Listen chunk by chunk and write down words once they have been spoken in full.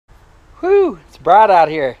Whew, it's bright out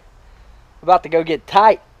here. About to go get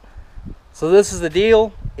tight. So this is the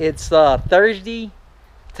deal. It's Thursday.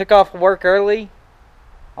 Took off work early.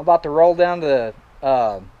 I'm about to roll down to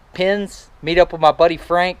Pins, meet up with my buddy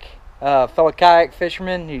Frank, fellow kayak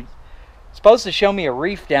fisherman who's supposed to show me a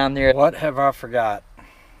reef down there. What have I forgot?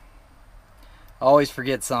 I always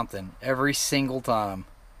forget something every single time.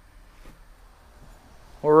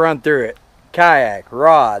 We'll run through it. Kayak,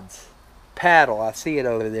 rods, paddle, I see it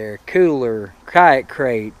over there, cooler, kayak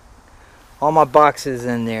crate, all my boxes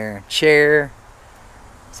in there, chair,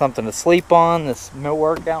 something to sleep on, this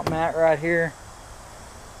workout mat right here.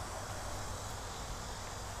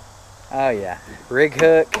 Oh yeah, rig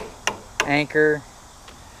hook, anchor,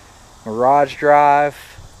 mirage drive,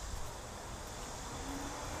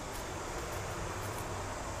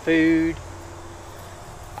 food.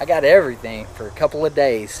 I got everything for a couple of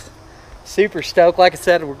days. Super stoked. Like I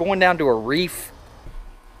said, we're going down to a reef.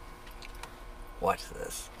 Watch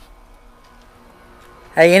this.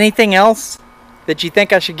 Hey, anything else that you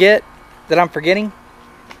think I should get that I'm forgetting?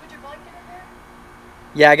 Put your blanket in there?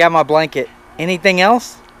 Yeah, I got my blanket. Anything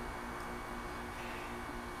else?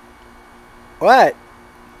 What?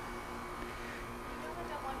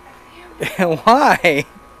 Why?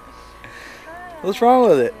 What's wrong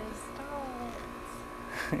with it?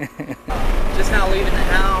 Just now leaving the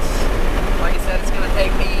house. Like I said, it's going to take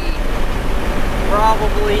me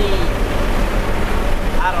probably,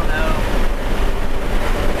 I don't know,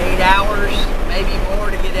 8 hours, maybe more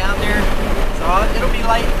to get down there. So it'll be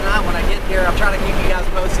late tonight when I get there. I'll try to keep you guys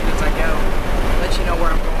posted as I go. Let you know where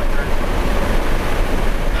I'm going through.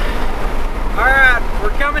 Alright,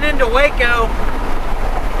 we're coming into Waco.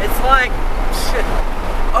 It's like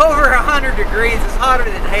over 100 degrees. It's hotter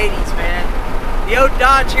than Hades, man. The old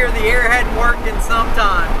Dodge here, the air hadn't worked in some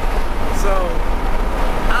time. So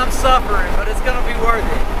I'm suffering, but it's gonna be worth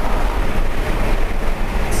it.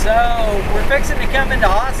 So we're fixing to come into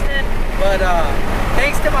Austin, but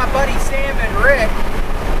thanks to my buddy Sam and Rick,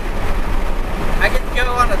 I get to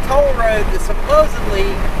go on a toll road that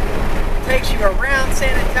supposedly takes you around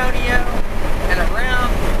San Antonio and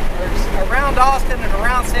around Austin and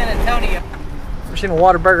around San Antonio. Never seen a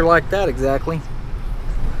water burger like that exactly.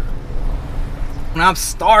 And I'm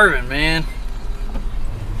starving, man.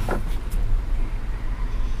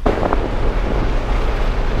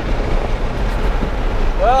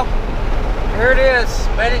 Well, here it is.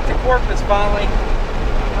 Made it to Corpus finally.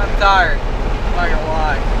 I'm tired. I'm not gonna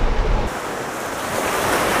lie.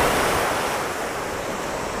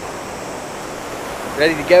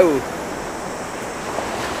 Ready to go.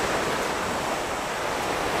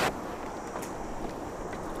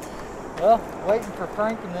 Well, waiting for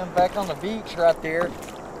Frank and them back on the beach right there.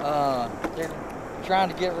 They're trying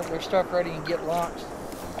to get their stuff ready and get launched.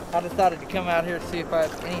 I decided to come out here to see if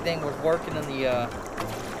anything was working in the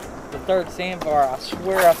third sandbar. I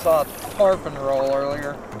swear I saw a tarpon roll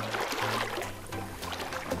earlier.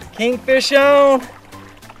 Kingfish on!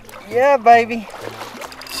 Yeah, baby.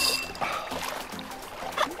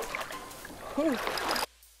 Whew.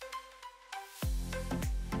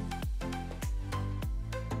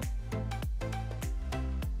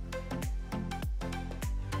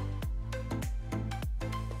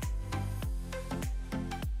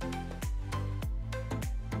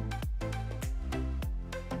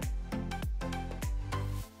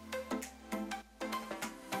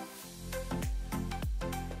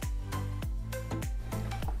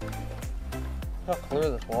 How clear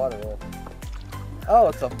this water is. Oh,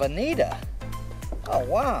 it's a bonita. Oh,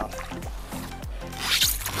 wow.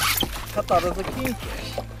 I thought it was a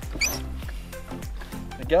kingfish.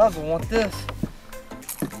 The guys will want this.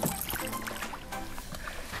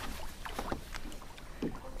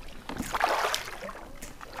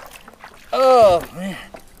 Oh, man.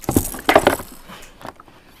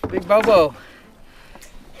 Big Bobo.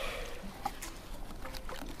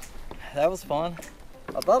 That was fun.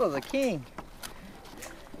 I thought it was a king.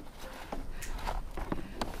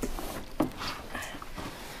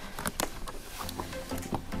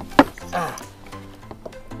 Ah,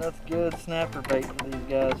 that's good snapper bait for these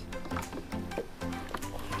guys.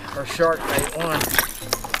 Or shark bait one.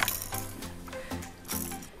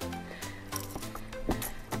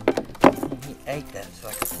 He ate that so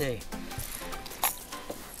I could see.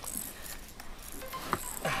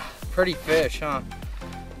 Pretty fish, huh?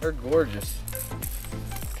 They're gorgeous.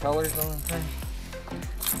 Colors on the thing.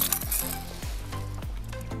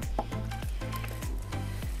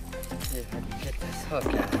 Let's see if I can get this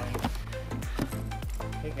hook out.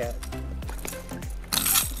 He got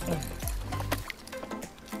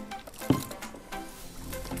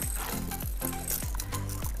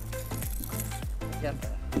got the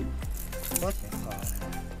Fucking hot.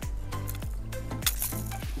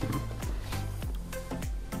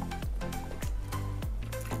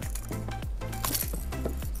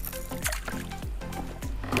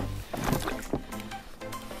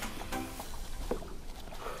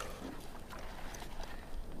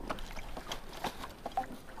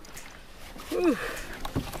 Whew.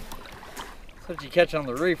 That's what you catch on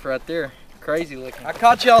the reef right there. Crazy looking. I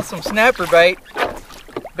caught y'all some snapper bait.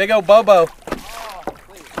 Big old Bobo.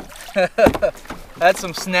 Oh, That's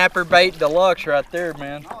some snapper bait deluxe right there,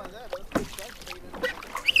 man. not only that, that's good bait.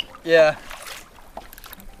 Yeah.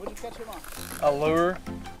 What'd you catch him on? A lure.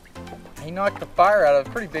 He knocked the fire out of a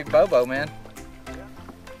pretty big Bobo, man. Yeah.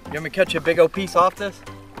 You want me to cut you a big old piece off this?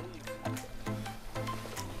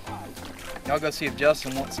 I'll go see if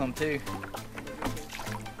Justin wants some too.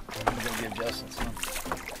 I'm gonna give Justin some.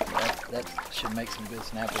 That should make some good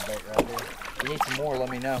snapper bait right there. If you need some more, let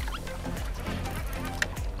me know.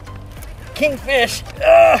 Kingfish!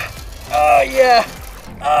 Oh yeah!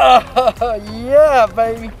 Oh yeah,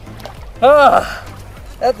 baby!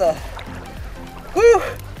 That's a... Whew!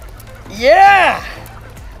 Yeah!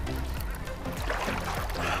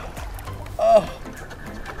 Oh!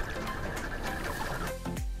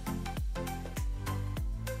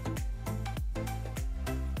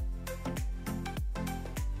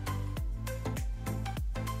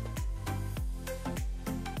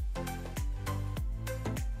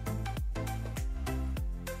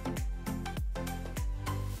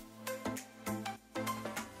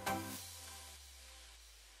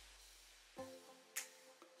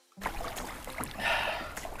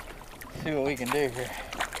 See what we can do here.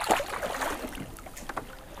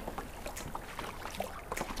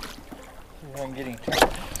 See if I can get him.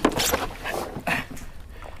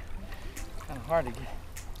 Kind of hard to get.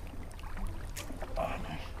 Oh,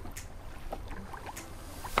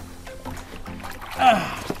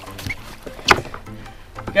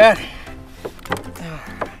 no. Got it.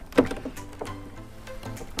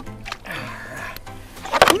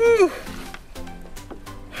 Woo!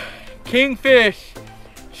 Kingfish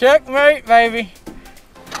Checkmate, baby.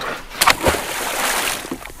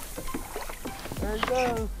 There he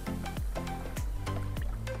goes.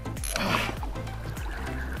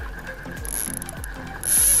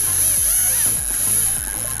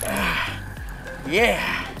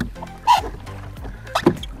 Yeah.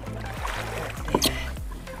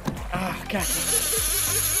 Oh, God.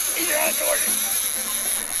 He's around the corner.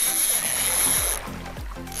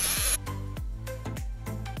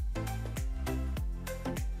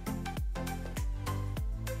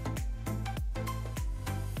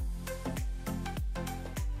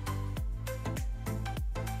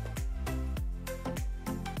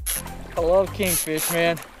 I love kingfish,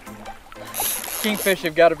 man. Kingfish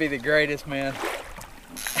have got to be the greatest, man.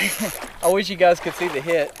 I wish you guys could see the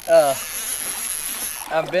hit.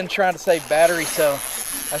 I've been trying to save battery, so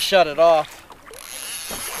I shut it off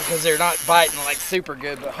because they're not biting like super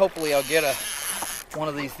good, but hopefully I'll get one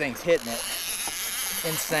of these things hitting it.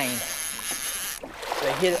 Insane.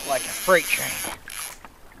 They hit it like a freight train.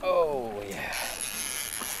 Oh, yeah.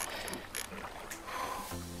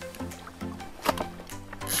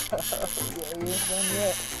 Yeah, we ain't done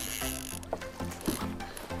yet.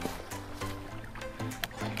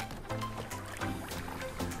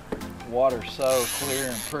 Water's so clear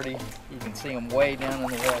and pretty. You can see them way down in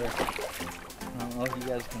the water. I don't know if you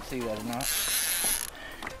guys can see that or not.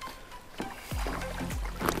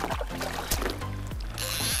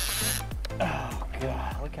 Oh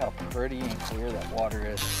God, look how pretty and clear that water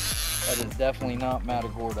is. That is definitely not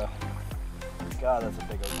Matagorda. God, that's a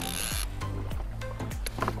big old one.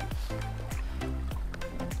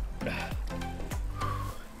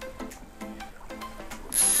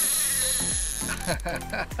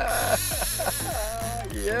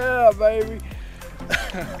 Yeah, baby.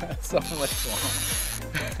 So much fun.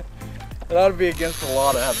 It ought to be against the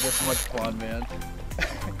law to have this much fun, man.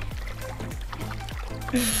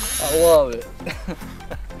 I love it.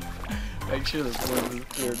 Make sure this one is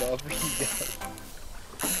cleared off for you guys.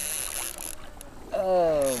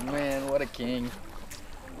 Oh man, what a king.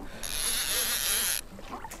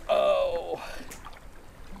 Oh.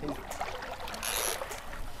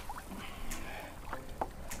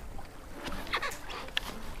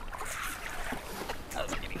 I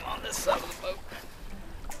was getting on this side of the boat.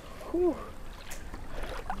 Whew.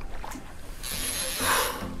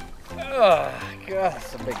 Oh, God,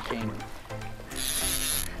 that's a big king.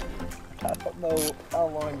 I don't know how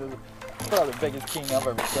long this is. Probably the biggest king I've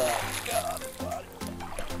ever caught. God, buddy.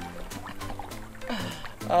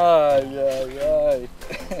 Oh, yeah.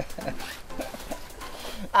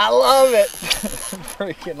 I love it.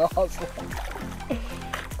 Freaking awesome.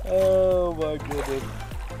 Oh, Oh my goodness.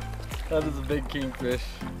 That is a big kingfish.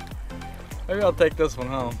 Maybe I'll take this one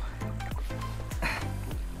home.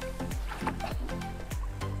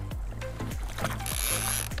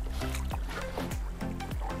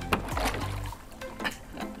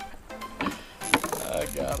 Oh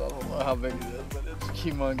God, I don't know how big it is, but it's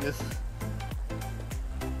humongous.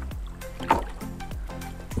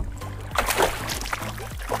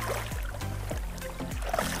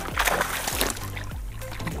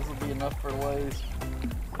 This will be enough for Lay's.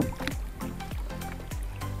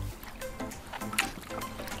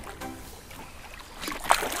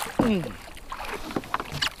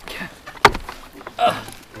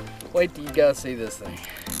 Wait till you guys see this thing.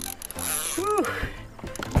 Whew.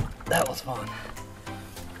 That was fun.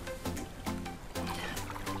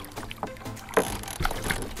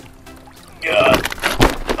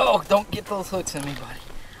 Oh, don't get those hooks in me, buddy.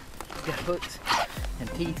 You got hooks and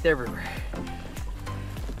teeth everywhere.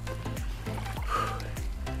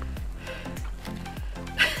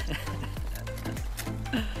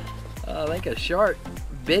 I think a shark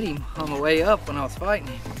bit him on the way up when I was fighting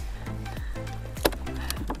him.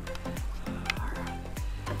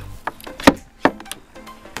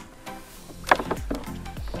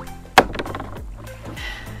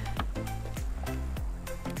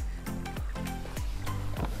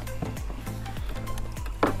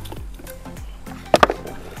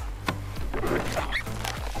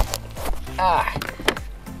 Ah,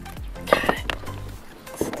 got it.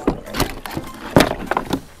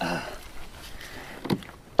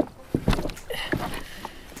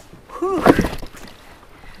 Whew.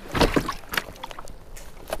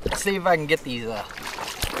 Let's see if I can get these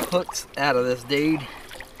hooks out of this dude.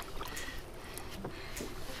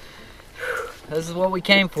 This is what we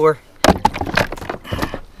came for.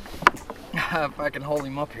 If I can hold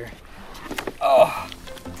him up here. Oh,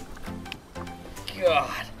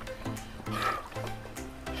 God.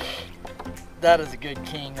 That is a good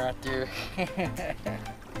king right there.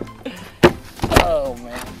 Oh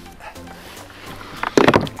man.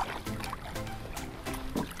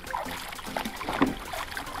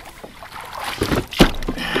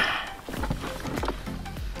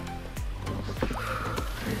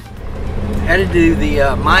 Headed to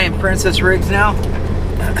the Mayan Princess rigs now.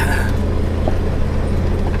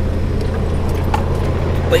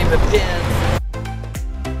 Leave a pin.